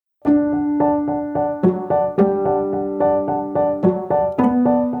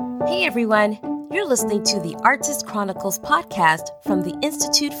Hey everyone, you're listening to the Artist Chronicles podcast from the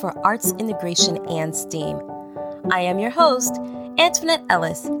Institute for Arts Integration and STEAM. I am your host, Antoinette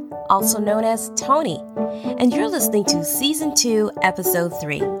Ellis, also known as Tony, and you're listening to Season 2, Episode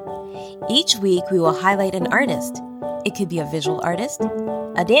 3. Each week we will highlight an artist. It could be a visual artist,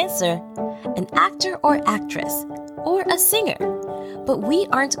 a dancer, an actor or actress, or a singer, but we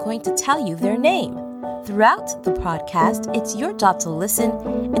aren't going to tell you their name. Throughout the podcast, it's your job to listen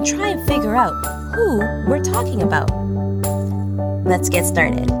and try and figure out who we're talking about. Let's get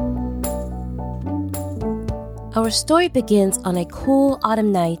started. Our story begins on a cool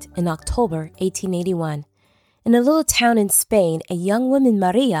autumn night in October 1881. In a little town in Spain, a young woman,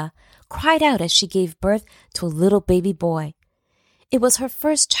 Maria, cried out as she gave birth to a little baby boy. It was her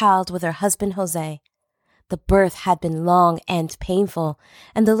first child with her husband, Jose. The birth had been long and painful,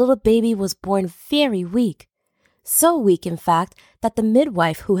 and the little baby was born very weak. So weak, in fact, that the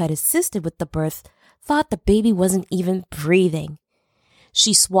midwife who had assisted with the birth thought the baby wasn't even breathing.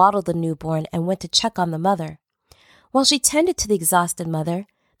 She swaddled the newborn and went to check on the mother. While she tended to the exhausted mother,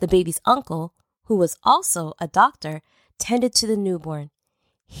 the baby's uncle, who was also a doctor, tended to the newborn.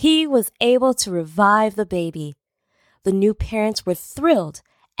 He was able to revive the baby. The new parents were thrilled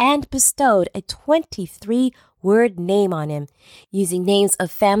and bestowed a 23-word name on him, using names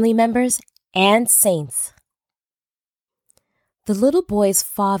of family members and saints. The little boy's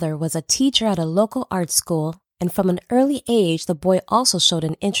father was a teacher at a local art school, and from an early age, the boy also showed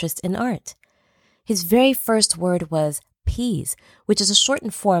an interest in art. His very first word was peas, which is a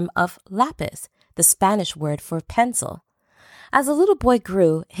shortened form of lapis, the Spanish word for pencil. As the little boy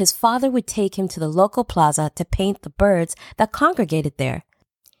grew, his father would take him to the local plaza to paint the birds that congregated there.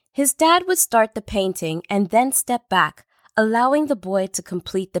 His dad would start the painting and then step back, allowing the boy to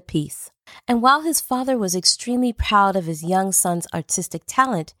complete the piece. And while his father was extremely proud of his young son's artistic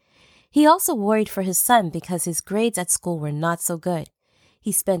talent, he also worried for his son because his grades at school were not so good.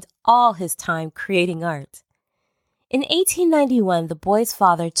 He spent all his time creating art. In 1891, the boy's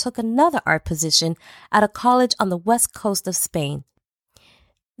father took another art position at a college on the west coast of Spain.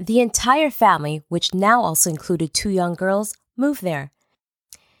 The entire family, which now also included 2 young girls, moved there.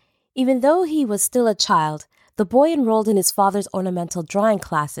 Even though he was still a child, the boy enrolled in his father's ornamental drawing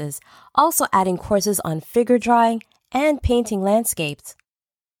classes, also adding courses on figure drawing and painting landscapes.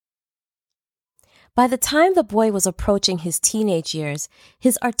 By the time the boy was approaching his teenage years,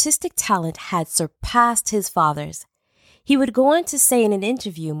 his artistic talent had surpassed his father's. He would go on to say in an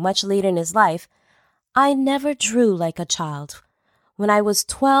interview much later in his life, "I never drew like a child. When I was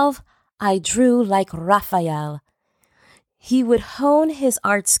 12, I drew like Raphael." He would hone his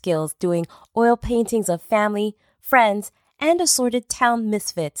art skills doing oil paintings of family, friends, and assorted town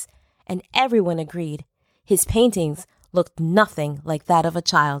misfits, and everyone agreed his paintings looked nothing like that of a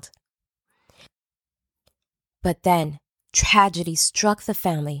child. But then, tragedy struck the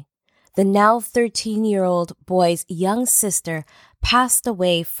family. The now 13-year-old boy's young sister passed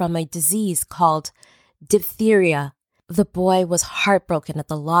away from a disease called diphtheria. The boy was heartbroken at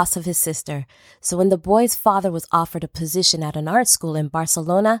the loss of his sister, so when the boy's father was offered a position at an art school in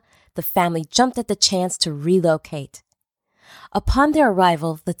Barcelona, the family jumped at the chance to relocate. Upon their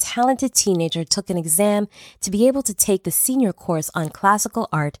arrival, the talented teenager took an exam to be able to take the senior course on classical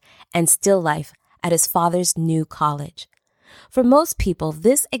art and still life at his father's new college. For most people,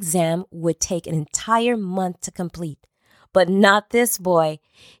 this exam would take an entire month to complete. But not this boy.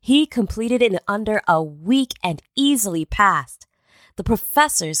 He completed it in under a week and easily passed. The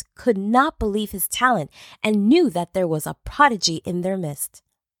professors could not believe his talent and knew that there was a prodigy in their midst.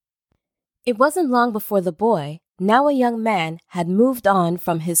 It wasn't long before the boy, now a young man, had moved on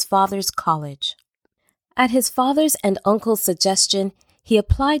from his father's college. At his father's and uncle's suggestion, he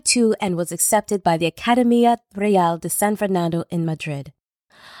applied to and was accepted by the Academia Real de San Fernando in Madrid.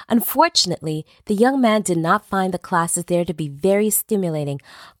 Unfortunately, the young man did not find the classes there to be very stimulating,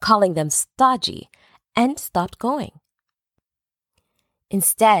 calling them stodgy, and stopped going.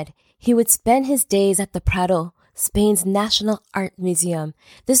 Instead, he would spend his days at the Prado, Spain's national art museum.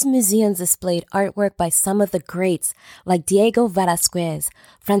 This museum displayed artwork by some of the greats like Diego Velázquez,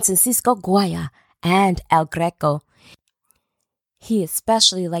 Francisco Goya, and El Greco. He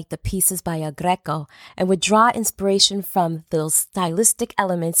especially liked the pieces by El Greco and would draw inspiration from those stylistic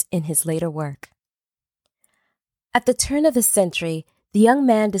elements in his later work. At the turn of the century, the young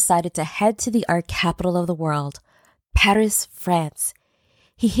man decided to head to the art capital of the world, Paris, France.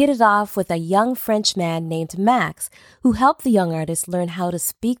 He hit it off with a young French man named Max, who helped the young artist learn how to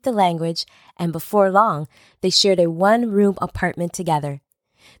speak the language, and before long, they shared a one-room apartment together.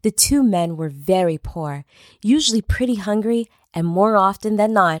 The 2 men were very poor, usually pretty hungry, and more often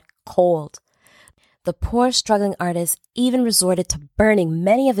than not, cold. The poor struggling artist even resorted to burning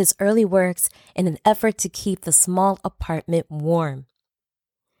many of his early works in an effort to keep the small apartment warm.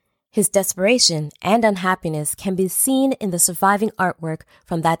 His desperation and unhappiness can be seen in the surviving artwork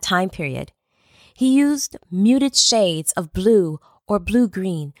from that time period. He used muted shades of blue or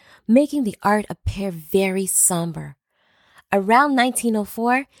blue-green, making the art appear very somber. Around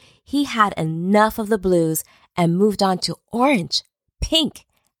 1904, he had enough of the blues and moved on to orange, pink,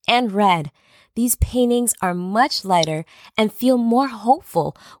 and red. These paintings are much lighter and feel more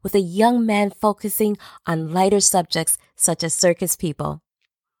hopeful, with a young man focusing on lighter subjects such as circus people.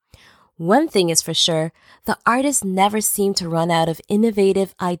 One thing is for sure, the artist never seemed to run out of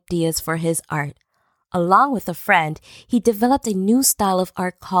innovative ideas for his art. Along with a friend, he developed a new style of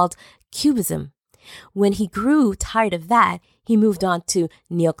art called Cubism. When he grew tired of that, he moved on to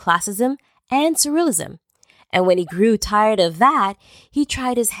Neoclassicism and Surrealism. And when he grew tired of that, he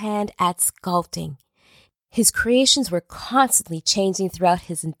tried his hand at sculpting. His creations were constantly changing throughout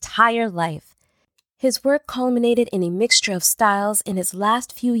his entire life. His work culminated in a mixture of styles in his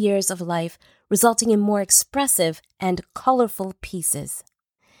last few years of life, resulting in more expressive and colorful pieces.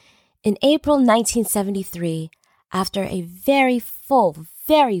 In April 1973, after a very full,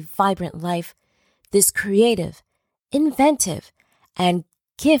 very vibrant life, this creative, inventive, and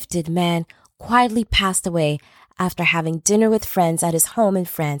gifted man quietly passed away after having dinner with friends at his home in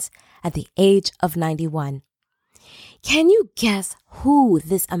France at the age of 91. Can you guess who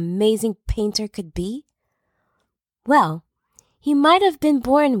this amazing painter could be? Well, he might have been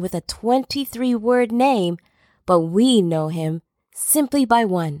born with a 23-word name, but we know him simply by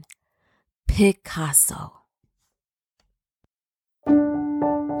one: Picasso.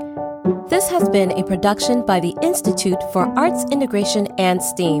 This has been a production by the Institute for Arts Integration and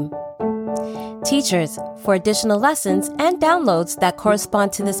STEAM. Teachers, for additional lessons and downloads that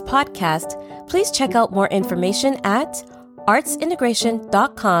correspond to this podcast, please check out more information at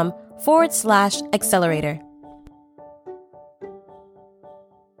artsintegration.com/accelerator.